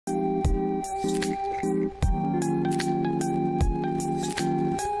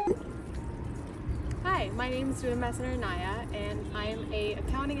Student Ambassador Naya, and I'm a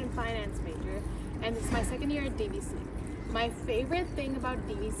accounting and finance major, and this is my second year at DVC. My favorite thing about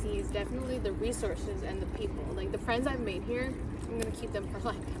DVC is definitely the resources and the people. Like the friends I've made here, I'm gonna keep them for a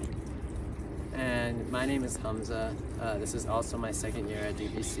lifetime. And my name is Hamza. This is also my second year at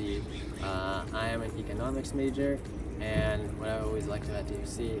DVC. I am an economics major, and what I always liked about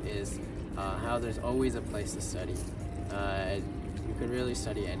DVC is how there's always a place to study. You could really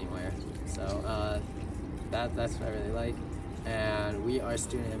study anywhere, so that's what I really like. And we are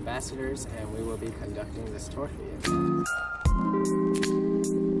student ambassadors, and we will be conducting this tour for you.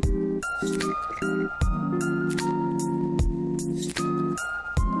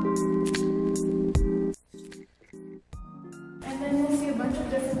 And then we'll see a bunch of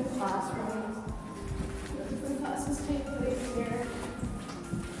different classrooms. Different classes take place here.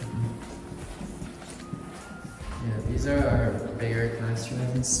 Yeah, these are our bigger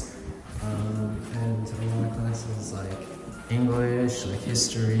classrooms, and a lot of classes like English, like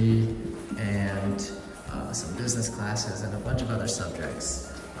history, and some business classes, and a bunch of other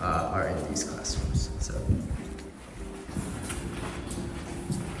subjects are in these classrooms. So.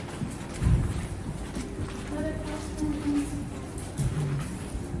 Another classroom.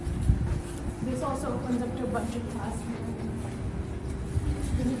 This also opens up to a bunch of classrooms.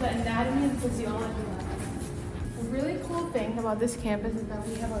 This is the anatomy and physiology lab. A really cool thing about this campus is that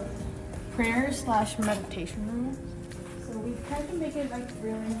we have a prayer/meditation room. So we tried to make it like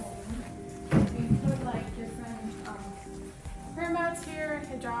really home. We put like different prayer mats here,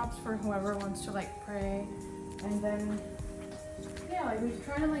 hijabs for whoever wants to like pray, and then yeah, like we're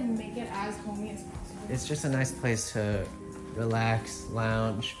trying to like make it as homey as possible. It's just a nice place to relax,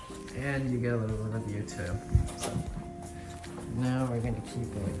 lounge, and you get a little bit of view too. So now we're gonna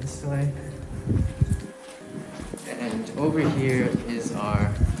keep going this way. And over here is our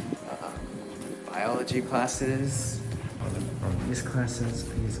biology classes. On these classes,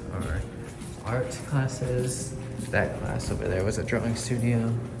 these are art classes. That class over there was a drawing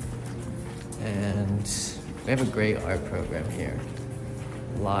studio. And we have a great art program here.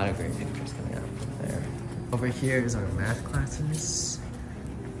 A lot of great pictures coming out from there. Over here is our math classes.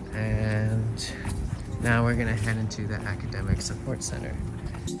 And now we're gonna head into the academic support center.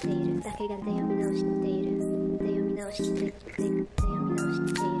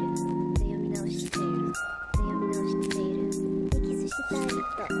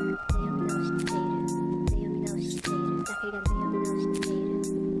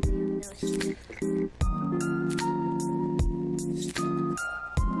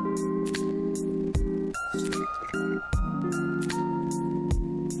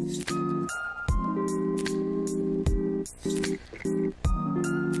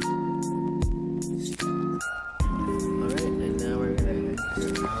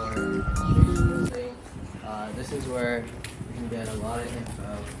 This is where you can get a lot of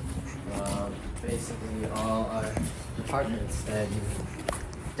info from basically all our departments that you're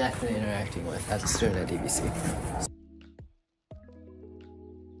definitely interacting with as a student at DVC.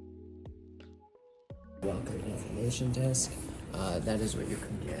 Welcome information desk. That is where you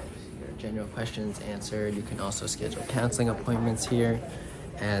can get your general questions answered. You can also schedule counseling appointments here.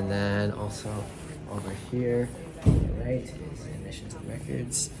 And then also over here, on the right, is admissions and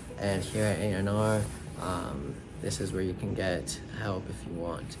records. And here at A&R, this is where you can get help if you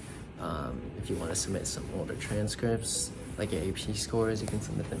want. If you want to submit some older transcripts, like your AP scores, you can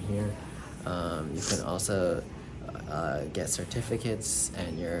submit them here. You can also get certificates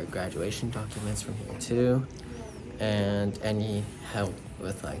and your graduation documents from here too. And any help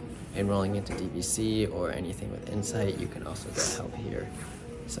with like enrolling into DVC or anything with Insight, you can also get help here.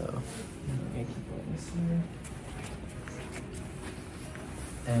 So, I'm gonna keep going this here.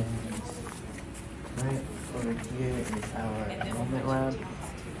 And right over here is our enrollment lab.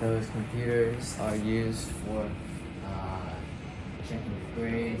 Those computers are used for checking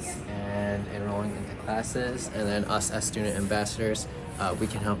grades and enrolling into classes. And then us as student ambassadors, we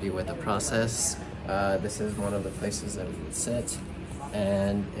can help you with the process. This is one of the places that we would sit.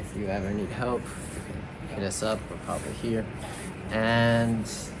 And if you ever need help, you can hit us up. We're probably here. And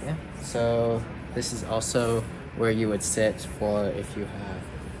yeah, so this is also where you would sit for if you have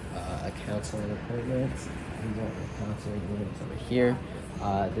a counseling appointment. You want a counseling appointment over here.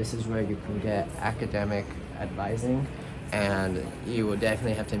 This is where you can get academic advising, and you will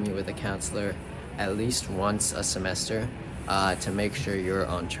definitely have to meet with a counselor at least once a semester to make sure you're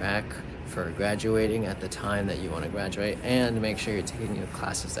on track for graduating at the time that you want to graduate, and make sure you're taking the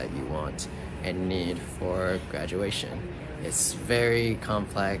classes that you want and need for graduation. It's very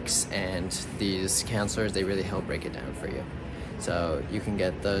complex, and these counselors, they really help break it down for you. So you can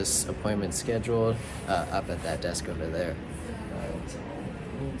get those appointments scheduled up at that desk over there.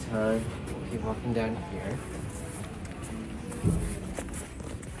 Anytime, we'll keep walking down here.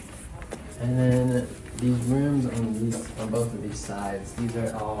 And then these rooms on both of these sides, these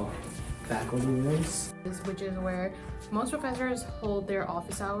are all faculty rooms. Which is where most professors hold their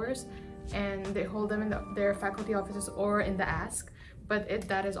office hours, and they hold them in their faculty offices or in the Ask. But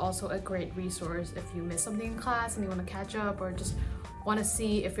that is also a great resource if you miss something in class and you want to catch up, or just want to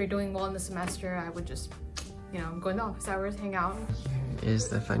see if you're doing well in the semester. I would just, go in the office hours, hang out. Here is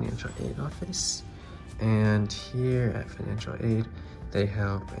the financial aid office, and here at financial aid, they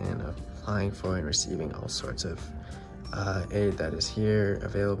help in applying for and receiving all sorts of aid that is here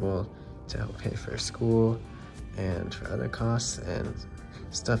available to help pay for school and for other costs. And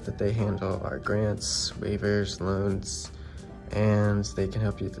stuff that they handle are grants, waivers, loans, and they can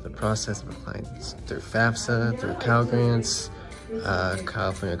help you through the process of applying through FAFSA, through Cal Grants,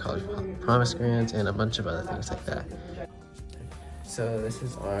 California College Promise Grants, and a bunch of other things like that. So this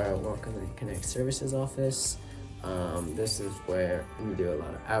is our Welcome and Connect Services office. This is where we do a lot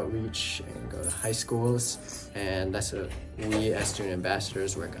of outreach and go to high schools, and that's what we as student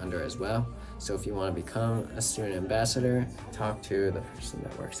ambassadors work under as well. So if you want to become a student ambassador, talk to the person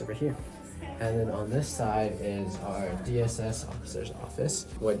that works over here. And then on this side is our DSS officer's office.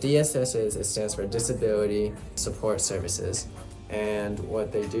 What DSS is, it stands for Disability Support Services. And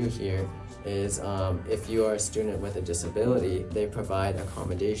what they do here is if you are a student with a disability, they provide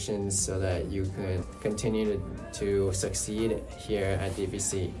accommodations so that you can continue to succeed here at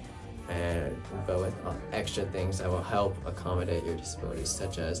DVC, but with extra things that will help accommodate your disabilities,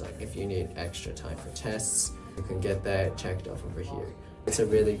 such as like if you need extra time for tests, you can get that checked off over here. It's a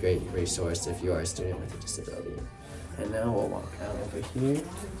really great resource if you are a student with a disability. And now we'll walk out over here.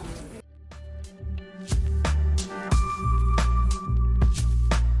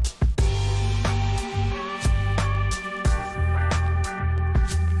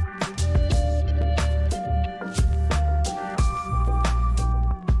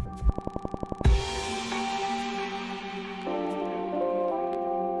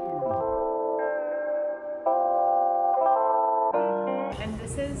 And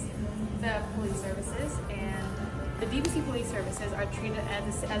this is the police services, and the DVC police services are treated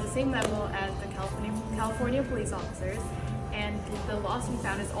as the same level as the California police officers, and the lost and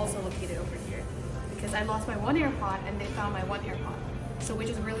found is also located over here, because I lost my one AirPod and they found my one AirPod, so which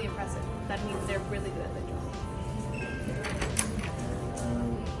is really impressive. That means they're really good at their job.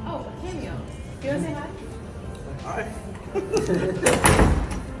 Oh, a cameo. Do you want to say hi? Hi.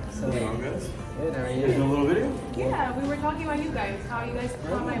 So, Good, guys. good, how are You guys doing a you? little video? Yeah, we were talking about you guys, how you guys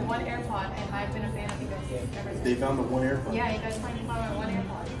found my one AirPod, and I've been a fan of you guys ever They since. found the one AirPod. Yeah, you guys found my one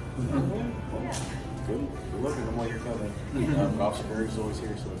AirPod. Yeah. Good. Good luck. I'm all here coming. Officer Berg is always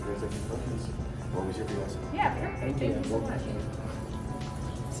here, so if you guys have any questions, we're always here for you guys. Yeah, perfect. Thank you so much.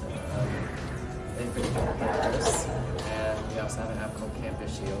 So, they bring campus, and we also have an app called Campus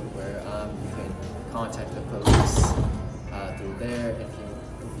Shield where you can contact the police through there if you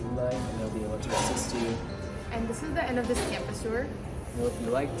like, and they'll be able to assist you. And this is the end of this campus tour. We hope you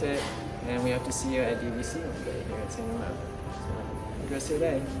liked it, and we hope to see you at DVC one day here at San Ramon. So, have a good rest of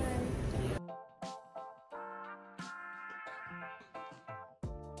your day.